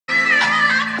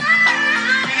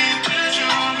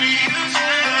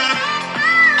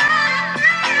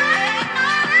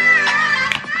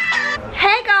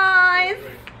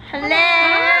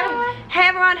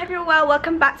Hello,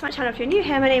 welcome back to my channel. If you're new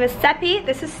here, my name is Seppi,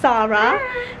 this is Zara,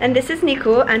 and this is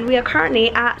Nico, and we are currently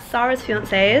at Zara's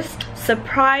fiance's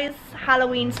surprise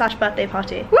Halloween / birthday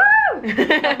party. Woo!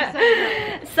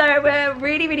 So we're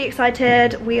really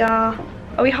excited.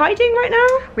 Are we hiding right now?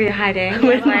 We're hiding.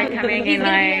 We're like coming in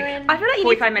like I feel like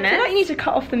 45 minutes. I feel like you need to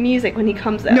cut off the music when he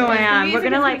comes in. No, I am. We're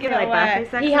gonna like give like birthday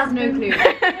sex. He has no clue.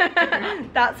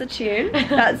 That's a tune.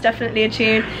 That's definitely a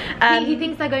tune. He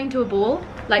thinks they're going to a ball.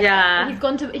 Like, yeah. He's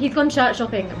gone church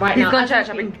shopping right now. He's gone church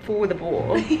shopping for the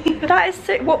ball. That is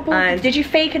sick. What ball? Did you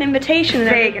fake an invitation?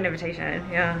 Fake an invitation.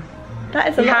 Yeah. That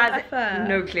is a lot of effort. effort.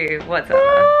 No clue whatsoever.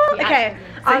 Okay,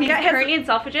 so he's currently in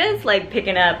Selfridges, like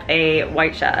picking up a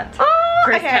white shirt.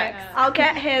 Okay, I'll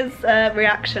get his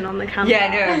reaction on the camera.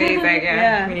 Yeah, no, amazing.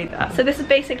 Yeah, we need that. So this is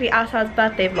basically Asa's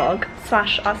birthday vlog /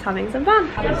 us having some fun.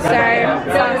 So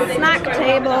the snack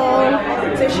table.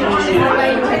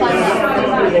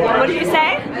 What did you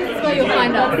say? This is where you'll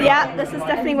find us. Yeah, this is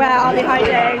definitely where I'll be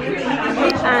hiding.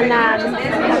 And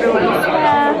everyone's here.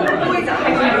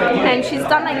 And she's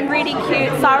done like really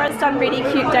cute. Zara's done really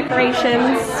cute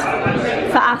decorations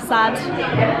for Asad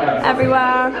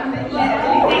everywhere.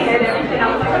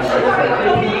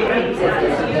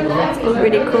 It's all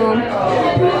really cool.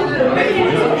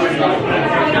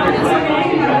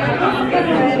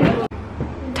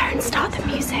 Don't start the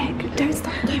music. Don't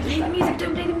play the music.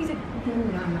 Don't play the music.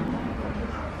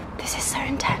 This is so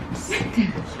intense.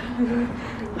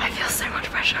 I feel so much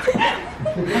pressure.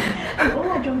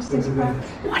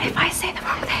 What if I say the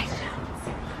wrong thing?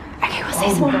 Okay, we'll say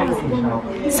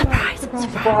surprise.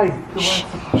 Surprise. Shh.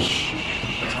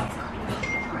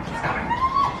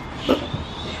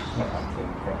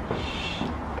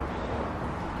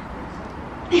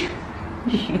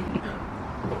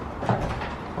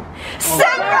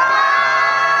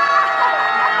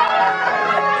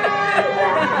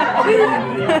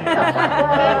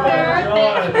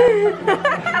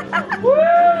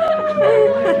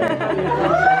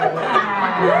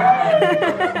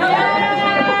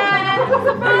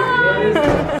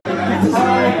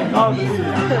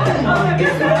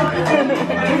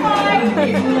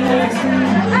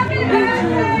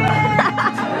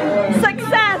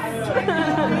 Success!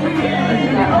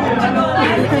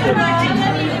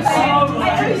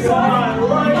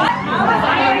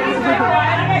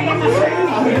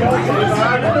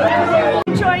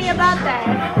 Enjoying your birthday?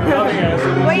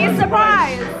 Were you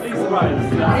surprised?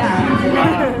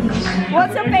 Yeah.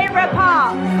 What's your favorite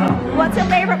part? What's your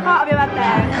favorite part of your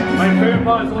birthday? My favorite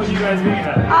part is all you guys being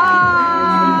there.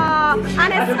 Ah,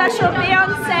 and his special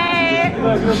fiance.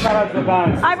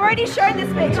 I've already shown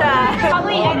this picture.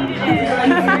 Probably edited it.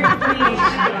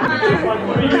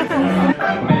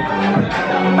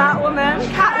 Batwoman,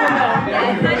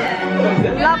 Catwoman.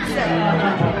 Loves it.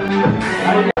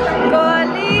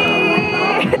 Golly.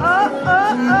 Oh.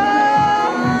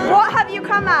 What have you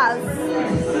come as?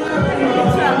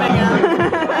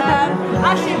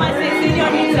 Actually, might say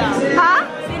señorita. Huh?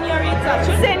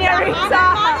 Señorita.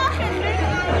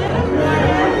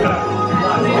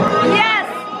 Yes!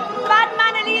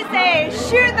 Batman Elise,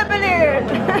 shoot the balloon!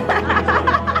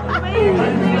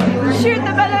 Shoot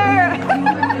the balloon!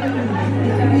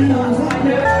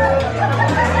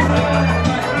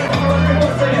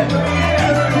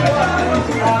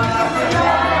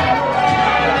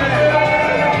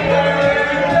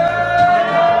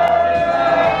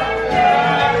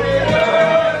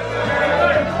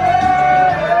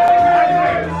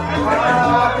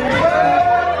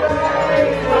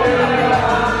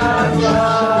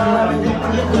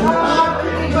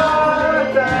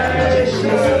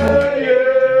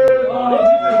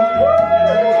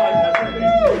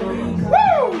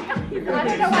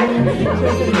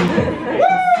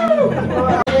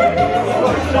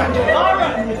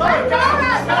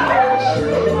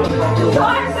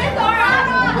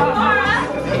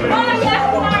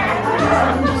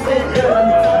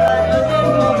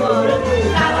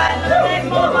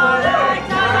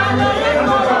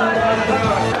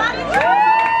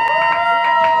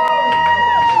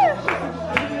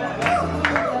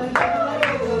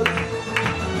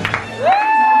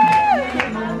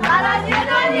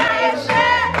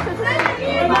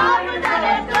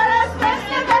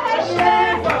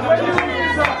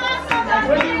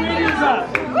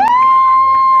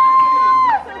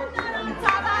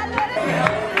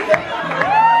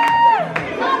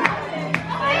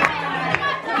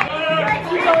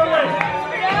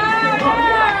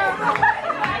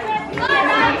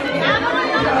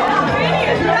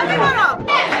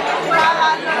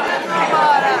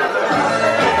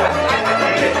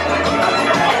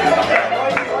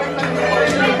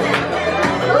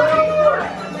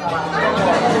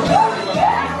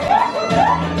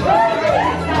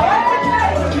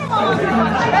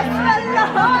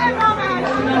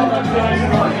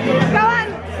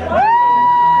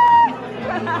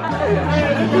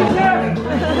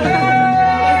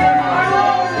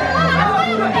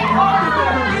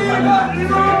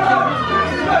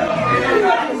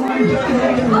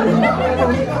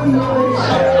 So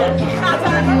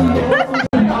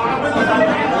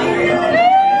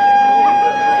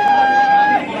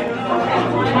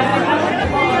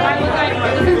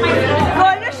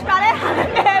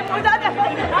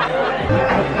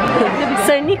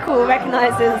Nico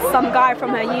recognises some guy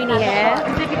from her uni here,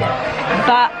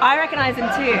 but I recognise him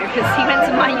too because he went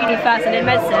to my uni first and did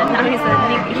medicine. Now he's a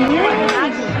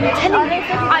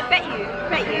Nico. I bet you.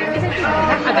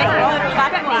 I bet you.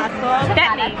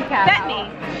 Bet me. Bet me.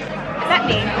 Bet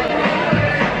me.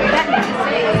 Bet me.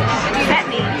 Bet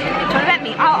me. Try to bet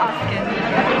me. I'll ask him.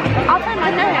 I'll tell him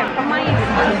I know him from my uni.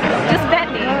 Just bet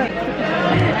me.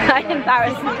 I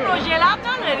embarrass him.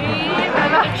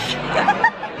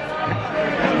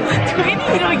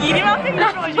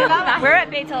 We're at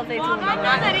Betel Zeytun.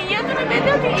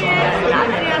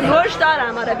 روش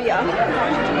دارم آره بیا.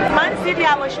 من سیر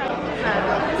یواشکی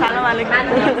سلام علیکم.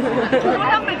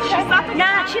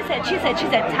 نه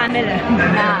چیزه تامله.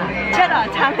 چرا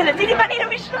تامله؟ دیدی من اینو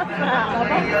میشناسم.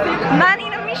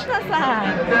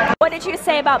 What did you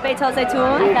say about Betel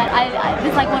Zeytun?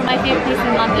 It's like one of my favorite places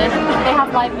in London. They have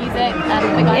live music.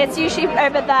 It's usually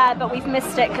over there, but we've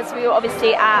missed it because we were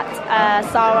obviously at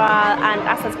Zara and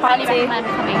Asad's party. recommend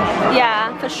coming.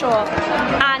 Yeah, for sure.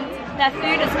 And their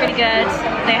food is really good.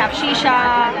 They have shisha.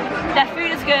 Their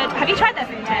food is good. Have you tried their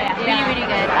food too? Yeah, really, really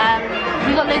good.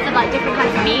 We got loads of like different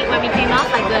kinds of meat when we came up,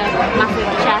 like the massive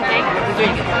share thing. It was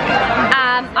really good.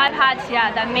 I've had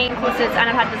their main courses and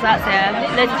I've had desserts here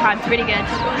loads of times. Really good.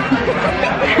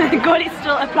 Goli's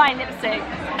still applying lipstick.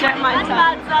 Don't mind her.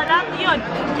 It's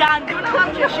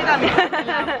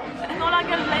not like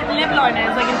a lip liner,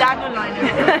 it's like a dandelion liner.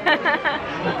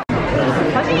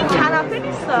 این کنافه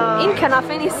نیست. این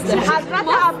کنافه نیست. حضرت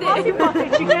عباسی باتر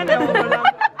چیکنه آوردم.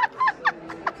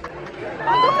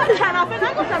 کنافه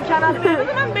نگفتم کنافه.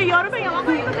 بذار من به یارو بگم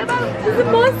آقا اینو ببر.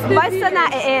 وایسا نه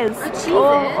it is.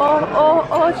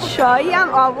 اوه چایی هم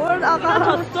آورد آقا.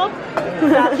 تا صبح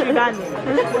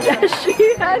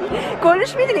جشیبندی.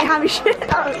 گلش میدونی همیشه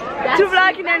تو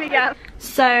بلاک نمیگم.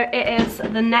 So it is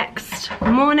the next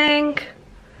morning.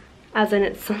 As in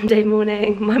it's Sunday morning.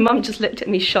 My mum just looked at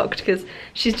me shocked because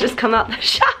she's just come out the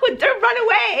shower. Don't run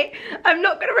away. I'm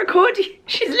not going to record you.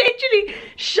 She's literally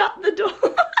shut the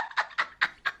door.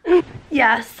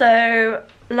 Yeah, so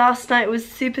last night was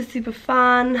super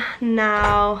fun.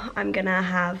 Now I'm gonna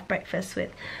have breakfast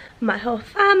with my whole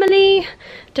family.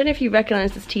 Don't know if you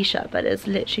recognize this t-shirt, but it's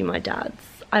literally my dad's.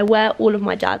 I wear all of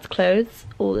my dad's clothes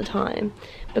all the time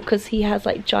because he has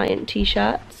like giant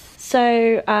t-shirts. So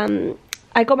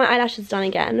I got my eyelashes done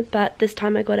again, but this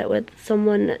time I got it with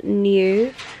someone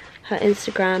new. Her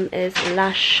Instagram is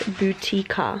Lash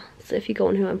Boutica. So if you go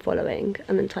on who I'm following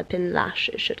and then type in Lash,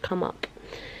 it should come up.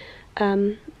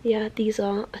 Yeah, these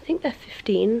are, I think they're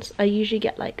 15s. I usually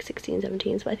get like 16s,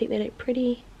 17s, but I think they look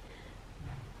pretty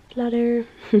flutter.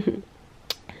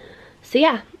 So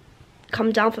yeah,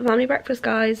 come down for family breakfast,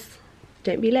 guys.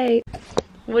 Don't be late.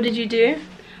 What did you do?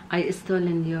 I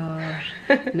stolen your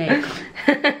makeup.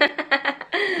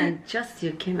 And just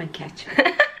you came and catch me.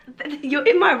 You're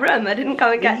in my room, I didn't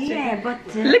come and catch you. Yeah, but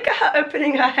Look at her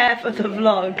opening her hair for the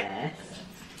vlog.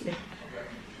 Yes.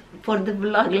 For the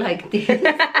vlog like this.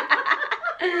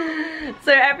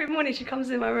 So every morning she comes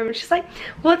in my room and she's like,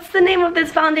 what's the name of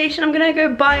this foundation? I'm gonna go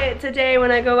buy it today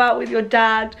when I go out with your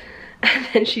dad. And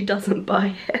then she doesn't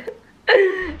buy it.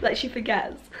 Like she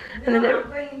forgets. And then I'm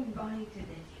going to buy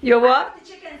today. You're what? I have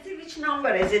to check and see which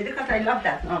number is it because I love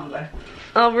that number.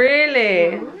 Oh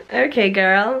really? Okay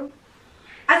girl.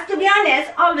 As to be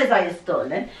honest, always I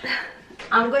stolen.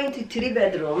 I'm going to 3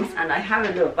 bedrooms and I have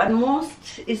a look, but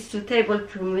most is suitable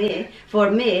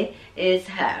for me is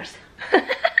hers.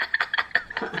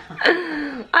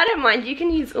 I don't mind, you can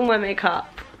use all my makeup.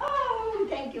 Oh,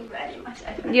 thank you very much.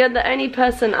 You're the only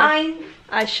person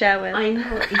I share with. I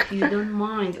know if you don't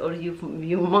mind or you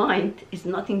mind, it's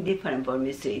nothing different for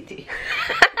me, sweetie.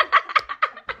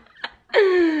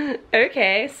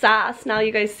 Okay, sass. Now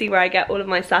you guys see where I get all of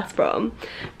my sass from.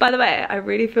 By the way, I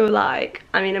really feel like,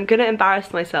 I mean, I'm gonna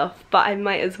embarrass myself, but I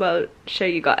might as well show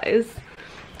you guys.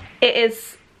 It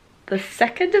is the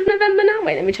 2nd of November now.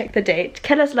 Wait, let me check the date.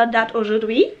 Quelle est la date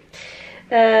aujourd'hui?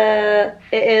 It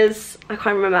is, I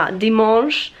can't remember,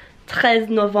 dimanche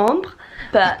 13 November.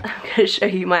 But I'm gonna show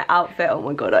you my outfit. Oh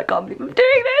my god, I can't believe I'm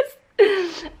doing this.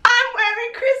 I'm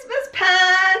wearing Christmas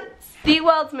pants. The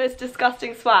world's most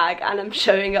disgusting swag, and I'm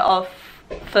showing it off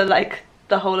for like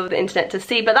the whole of the internet to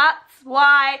see. But that's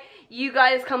why you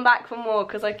guys come back for more,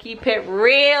 because I keep it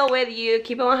real with you,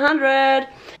 keep it 100.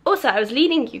 Also, I was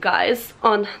leading you guys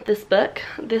on this book.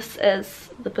 This is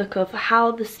the book of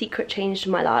How the Secret Changed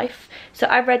My Life. So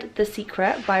I read The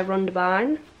Secret by Rhonda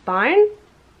Byrne.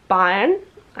 Byron.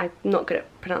 I'm not good at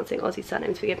pronouncing Aussie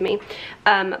surnames, forgive me.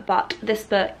 But this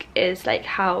book is like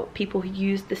how people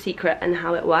used The Secret and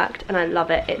how it worked, and I love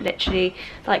it. It literally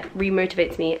like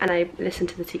re-motivates me, and I listen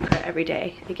to The Secret every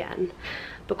day again,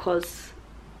 because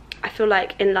I feel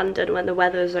like in London, when the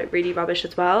weather is like really rubbish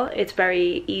as well, it's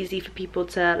very easy for people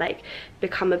to like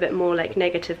become a bit more like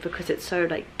negative because it's so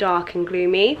like dark and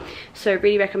gloomy. So I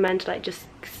really recommend like just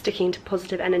sticking to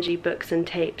positive energy books and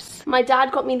tapes. My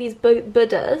dad got me these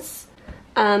Buddhas.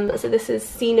 So this is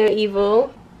See No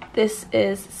Evil, this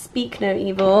is Speak No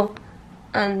Evil,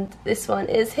 and this one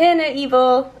is Hear No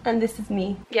Evil, and this is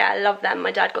me. Yeah, I love them.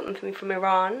 My dad got them for me from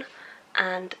Iran,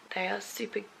 and they are a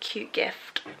super cute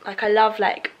gift. Like, I love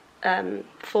like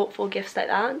thoughtful gifts like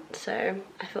that, so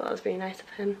I thought that was really nice of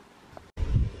him.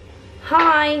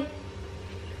 Hi!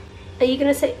 Are you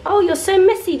gonna say, oh, you're so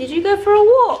messy, did you go for a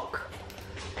walk?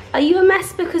 Are you a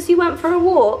mess because you went for a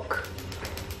walk?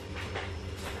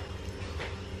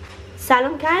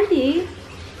 Salam Candy.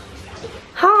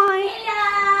 Hi.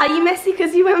 Hello. Are you messy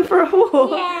because you went for a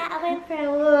walk? Yeah, I went for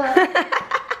a walk.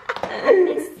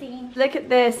 Messy. Look at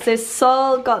this. So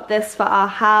Sol got this for our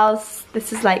house.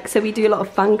 This is like, so we do a lot of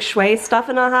feng shui stuff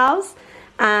in our house,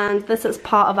 and this is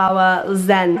part of our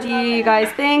zen. What do you guys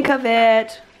think of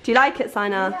it? Do you like it,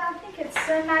 Sina? Yeah, I think it's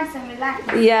so nice and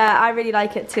relaxing. Yeah, I really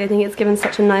like it too. I think it's given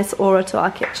such a nice aura to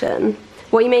our kitchen.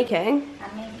 What are you making?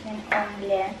 I'm making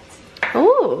omelette.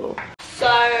 Oh. So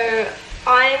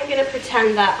I'm gonna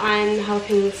pretend that I'm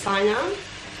helping Sina.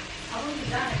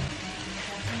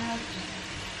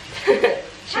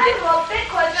 She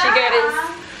goes,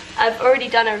 I've already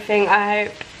done everything. I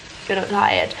hope you're not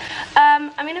tired. I'm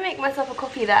gonna make myself a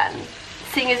coffee then,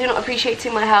 seeing as you're not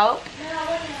appreciating my help. No, I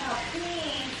want your help.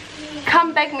 Please.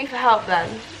 Come beg me for help then.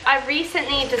 I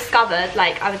recently discovered,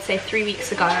 like I would say 3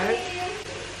 weeks ago,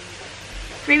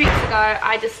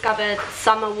 I discovered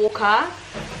Summer Walker,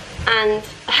 and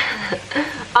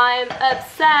I'm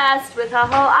obsessed with her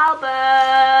whole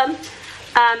album.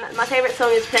 My favourite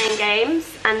song is Playing Games,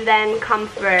 and then Come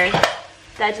Through.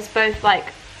 They're just both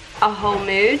like a whole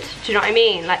mood. Do you know what I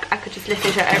mean? Like, I could just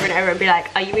listen to it over and over and be like,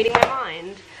 are you reading my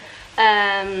mind?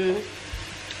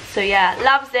 So yeah,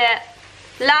 loves it.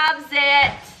 Loves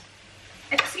it.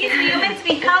 Excuse me, you're meant to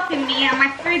be helping me and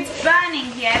my food's burning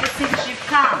here ever since you've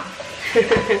come.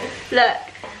 Look,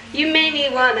 you made me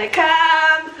wanna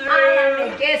come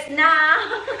through. Guess now.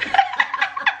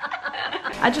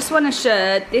 I just want to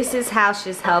show, this is how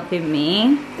she's helping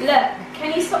me. Look,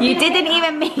 can you stop? You didn't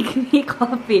even make me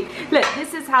coffee. Look,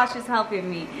 this is how she's helping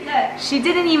me. Look. She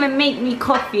didn't even make me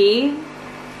coffee.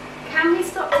 Can we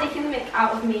stop taking the mick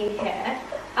out of me here?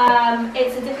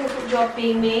 It's a difficult job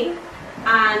being me,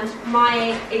 and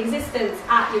my existence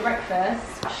at your breakfast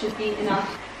should be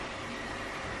enough.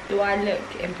 Do I look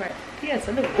impressed? Yes,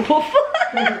 I look awful.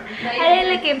 I don't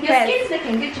look impressed. Your skin's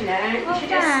looking good, you know. You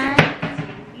should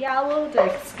Yeah, I will do a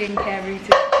skincare routine.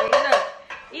 Look,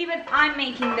 even I'm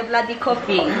making the bloody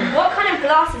coffee. What kind of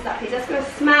glass is that, please? That's gonna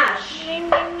smash.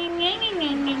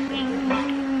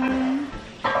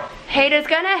 Haters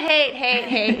gonna hate.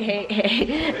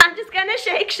 I'm just gonna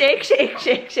shake. Shake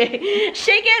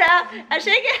it up.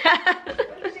 Shake it up.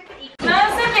 No,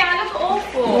 it's okay, I look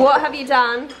awful. What have you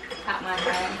done? Cut my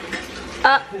hair.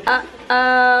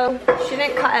 Oh. She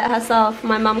didn't cut it herself.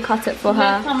 My mum cut it for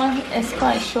her. It's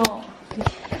quite short.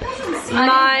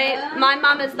 My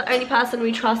mum is the only person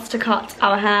we trust to cut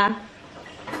our hair.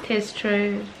 Tis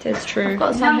true. Tis true. I've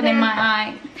got something in my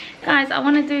eye. Guys, I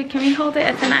want to do, can we hold it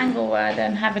at an angle where I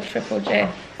don't have a triple J?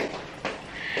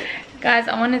 Guys,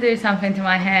 I want to do something to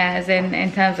my hair, as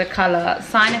in terms of colour.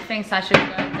 Sina thinks I should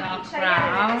go dark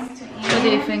brown. What do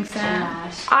you think, Sam?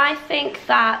 I think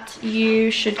that you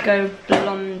should go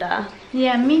blonder.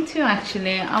 Yeah, me too,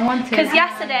 actually. I want to. Because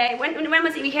yesterday, when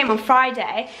was it we came? On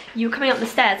Friday, you were coming up the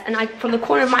stairs, and from the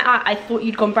corner of my eye, I thought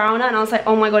you'd gone browner, and I was like,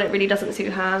 oh my god, it really doesn't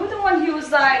suit her. I'm the one who was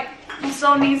like,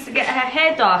 Sol needs to get her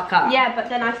hair darker. Yeah, but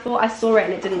then I thought I saw it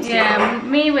and it didn't suit her. Yeah,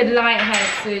 me with light hair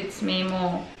suits me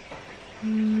more.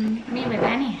 Me with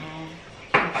any hair.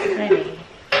 Really.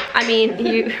 I mean,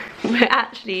 we're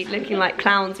actually looking like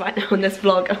clowns right now on this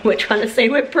vlog, and we're trying to say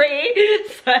we're pretty,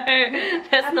 so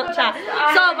let's not chat.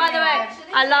 So, by the way,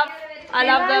 I love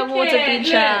the water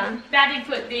feature. Look, Daddy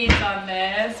put these on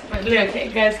this, but look,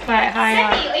 it goes quite high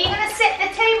up. Are you going to set the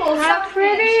table? How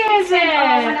pretty is it? Oh,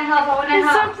 I want to help,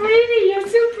 It's so pretty, you're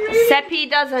so pretty. Seppi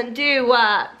doesn't do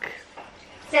work.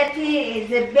 Seppi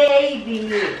is a baby.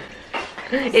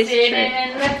 It's Sitting true.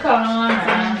 in the corner,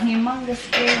 humongous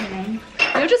feeling.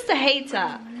 You're just a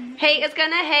hater. Haters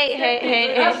gonna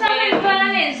hate. Something's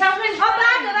burning, something's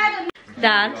burning.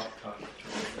 Dad,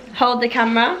 hold the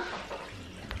camera.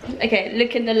 Okay,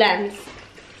 look in the lens.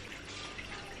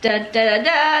 Da da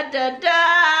da da da.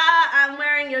 I'm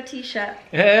wearing your t-shirt.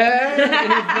 It's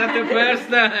not the first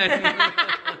time.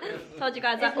 Told you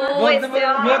guys I always do.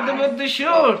 What about the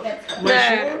short?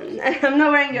 No, I'm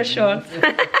not wearing your shorts.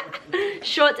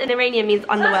 Shorts in Iranian means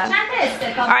underwear.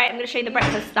 Alright, I'm going to show you the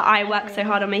breakfast that I work so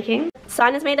hard on making.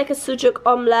 Sina's made like a sucuk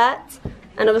omelette.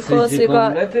 And of course we've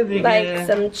got like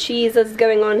some cheeses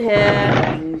going on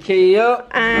here.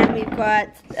 And we've got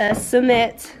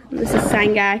summit. This is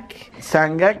sangak.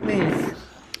 Sangak means?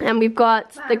 And we've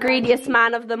got the greediest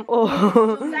man of them all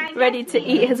ready to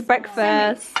eat his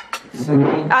breakfast.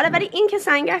 Barbari inka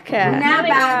sangaka.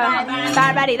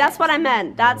 Barbari, that's what I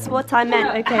meant. That's what I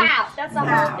meant, okay? That's a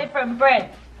whole different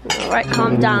bread. Alright,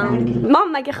 calm down.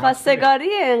 Mom, مگه خواستگاری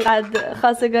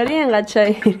اینقدر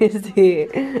چای ریزی.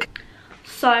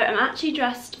 So I'm actually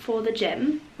dressed for the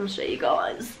gym. I'll show you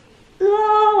guys.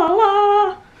 La la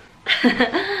la.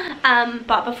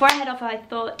 But before I head off, I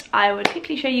thought I would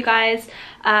quickly show you guys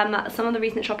some of the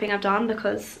recent shopping I've done,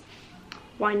 because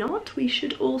why not? We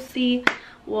should all see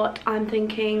what I'm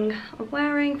thinking of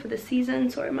wearing for the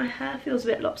season. Sorry, my hair feels a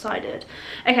bit lopsided.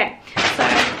 Okay, so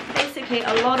basically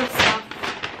a lot of stuff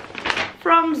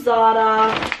from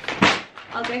Zara.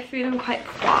 I'll go through them quite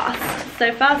fast.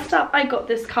 So first up, I got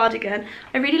this cardigan.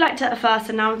 I really liked it at first,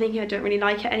 and now I'm thinking I don't really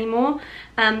like it anymore.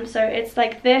 So it's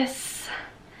like this,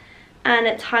 and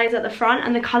it ties at the front,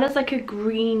 and the colour's like a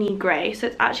greeny grey, so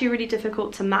it's actually really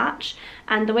difficult to match.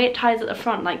 And the way it ties at the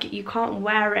front, like you can't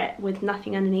wear it with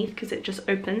nothing underneath because it just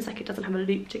opens, like it doesn't have a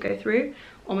loop to go through.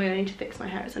 Oh my god, I need to fix my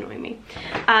hair, it's annoying me.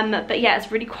 But yeah,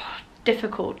 it's really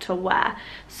difficult to wear,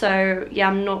 so yeah,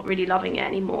 I'm not really loving it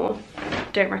anymore.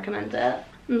 Don't recommend it.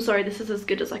 I'm sorry, this is as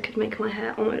good as I could make my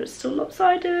hair. Oh my god, it's still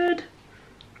lopsided.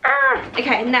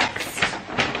 Okay, next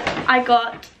I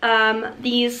got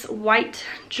these white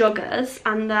joggers,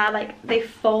 and they're like, they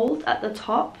fold at the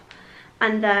top,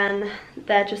 and then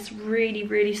they're just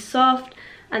really soft,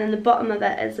 and then the bottom of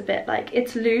it is a bit like,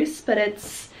 it's loose, but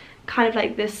it's kind of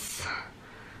like this,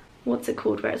 what's it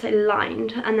called, where it's like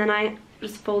lined, and then I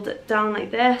just fold it down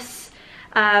like this,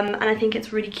 and I think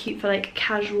it's really cute for like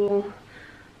casual,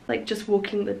 like just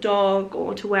walking the dog,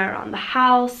 or to wear around the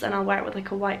house, and I'll wear it with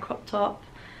like a white crop top,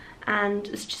 and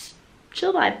it's just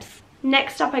chill vibes.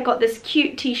 Next up, I got this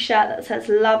cute t-shirt that says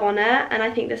love on it, and I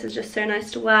think this is just so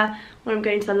nice to wear when I'm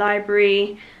going to the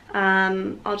library.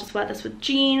 I'll just wear this with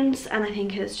jeans, and I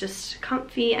think it's just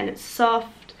comfy and it's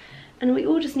soft, and we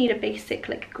all just need a basic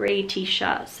like grey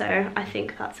t-shirt, so I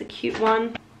think that's a cute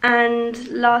one. And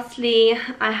lastly,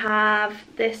 I have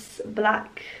this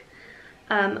black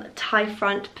tie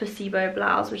front placebo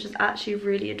blouse, which is actually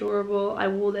really adorable. I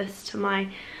wore this to my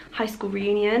high school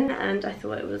reunion, and I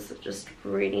thought it was just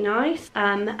really nice.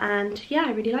 And yeah,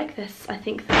 I really like this. I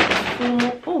think that it's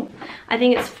formal. Oh, I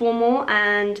think it's formal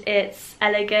and it's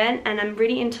elegant, and I'm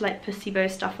really into like placebo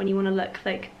stuff when you want to look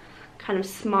like kind of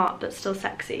smart but still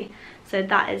sexy. So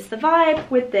that is the vibe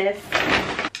with this.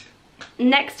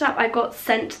 Next up, I got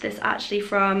sent this actually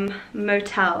from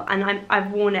Motel, and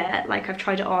I've worn it, like I've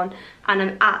tried it on, and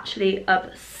I'm actually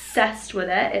obsessed with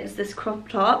it. It's this crop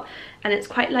top, and it's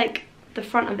quite like, the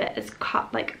front of it is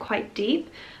cut like quite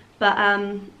deep, but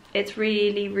it's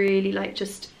really like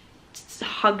just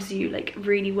hugs you like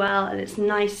really well, and it's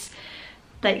nice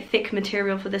like thick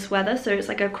material for this weather. So it's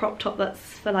like a crop top that's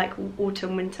for like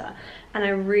autumn, winter, and I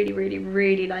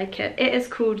really like it. It is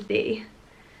called the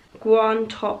Guan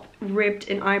top ribbed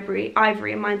in ivory,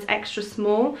 and mine's extra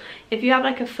small. If you have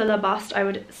like a fuller bust, I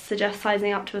would suggest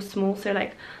sizing up to a small. So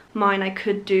like mine I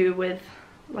could do with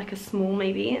like a small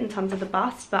maybe in terms of the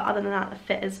bust, but other than that, the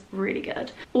fit is really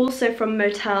good. Also from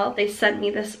Motel, they sent me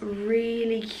this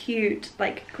really cute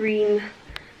like green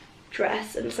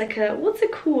dress, and it's like a, what's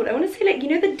it called? I want to say like, you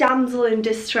know, the damsel in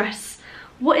distress,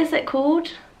 what is it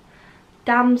called?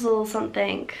 Damsel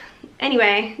something.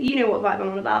 Anyway, you know what vibe I'm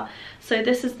on about. So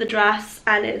this is the dress,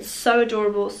 and it's so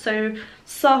adorable, so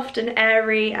soft and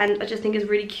airy, and I just think it's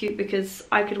really cute because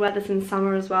I could wear this in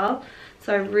summer as well.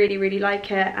 So I really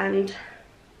like it, and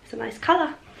it's a nice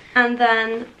colour. And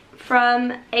then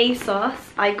from ASOS,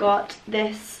 I got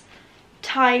this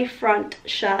tie front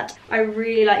shirt. I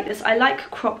really like this. I like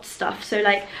cropped stuff, so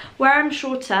like where I'm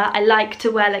shorter, I like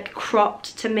to wear like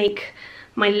cropped to make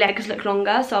my legs look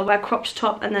longer. So I'll wear cropped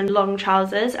top and then long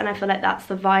trousers, and I feel like that's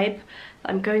the vibe that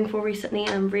I'm going for recently,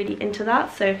 and I'm really into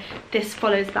that. So this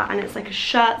follows that, and it's like a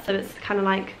shirt, so it's kind of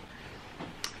like,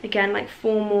 again, like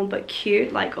formal but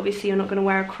cute. Like obviously you're not going to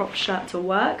wear a cropped shirt to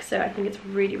work, so I think it's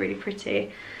really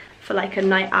pretty for like a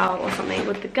night out or something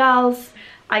with the girls.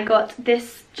 I got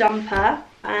this jumper,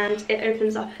 and it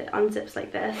opens up, it unzips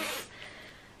like this,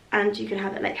 and you can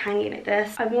have it like hanging like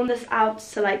this. I've worn this out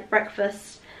to like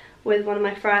breakfast with one of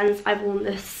my friends. I've worn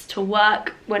this to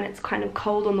work when it's kind of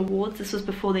cold on the wards. This was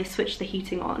before they switched the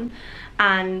heating on,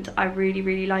 and I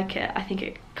really like it. I think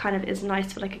it kind of is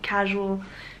nice for like a casual,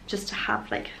 just to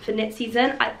have like for knit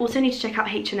season. I also need to check out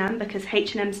H&M because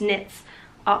H&M's knits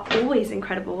are always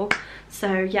incredible.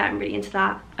 So yeah, I'm really into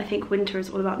that. I think winter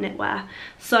is all about knitwear.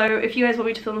 So if you guys want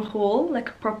me to film a haul, like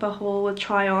a proper haul with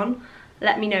try on,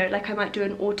 let me know. Like I might do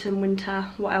an autumn winter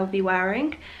what I'll be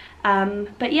wearing.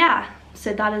 But yeah,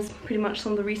 so that is pretty much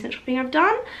some of the recent shopping I've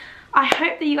done. I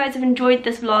hope that you guys have enjoyed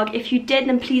this vlog. If you did,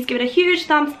 then please give it a huge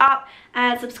thumbs up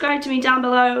and subscribe to me down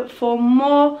below for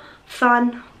more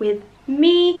fun with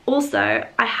me. Also,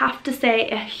 I have to say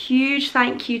a huge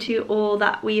thank you to all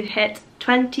that we've hit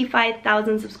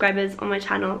 25,000 subscribers on my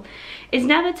channel. It's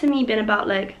never to me been about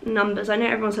like numbers. I know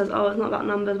everyone says, oh, it's not about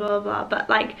numbers, blah blah blah, but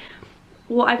like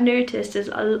what I've noticed is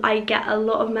I get a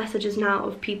lot of messages now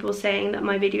of people saying that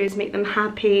my videos make them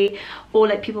happy, or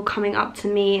like people coming up to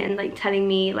me and like telling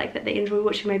me like that they enjoy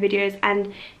watching my videos,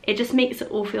 and it just makes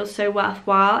it all feel so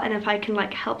worthwhile. And if I can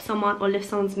like help someone or lift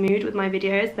someone's mood with my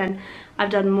videos, then I've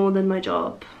done more than my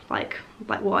job, like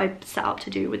what I set out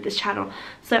to do with this channel.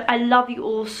 So I love you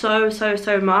all so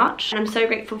much, and I'm so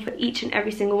grateful for each and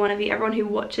every single one of you. Everyone who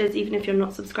watches, even if you're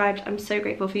not subscribed, I'm so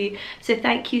grateful for you. So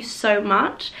thank you so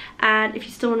much. And if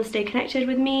you still want to stay connected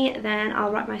with me, then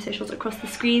I'll write my socials across the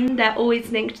screen. They're always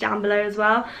linked down below as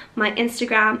well. My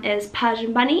Instagram is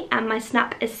Persian Bunny and my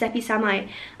Snap is Seppi Samai.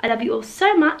 I love you all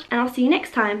so much, and I'll see you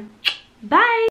next time. Bye.